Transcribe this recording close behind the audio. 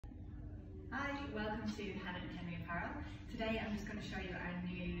welcome to Hannah and Henry Apparel. Today I'm just going to show you our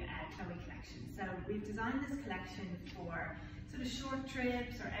new Chloe collection. So we've designed this collection for sort of short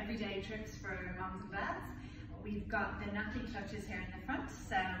trips or everyday trips for moms and dads. We've got the nappy clutches here in the front,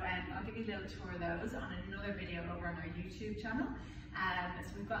 so I'll give you a little tour of those on another video over on our YouTube channel.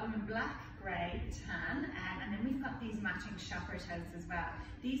 So we've got them in black, grey, tan, and then we've got these matching shopper totes as well.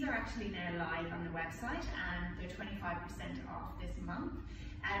 These are actually now live on the website and they're 25% off this month.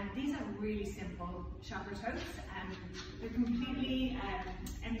 These are really simple shopper totes. They're completely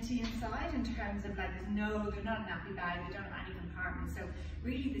empty inside in terms of like they're not a nappy bag, they don't have any compartments. So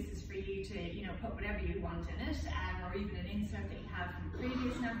really this is for you to put whatever you want in it, or even an insert that you have from the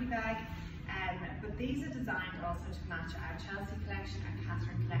previous nappy bag. But these are designed also to match our Chelsea collection, our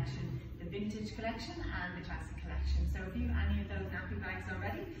Catherine collection, the vintage collection and the classic collection. So if you have any of those nappy bags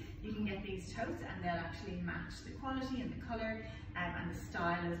already, you can get these totes and they'll actually match the quality and the colour and the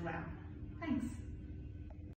style as well. Thanks.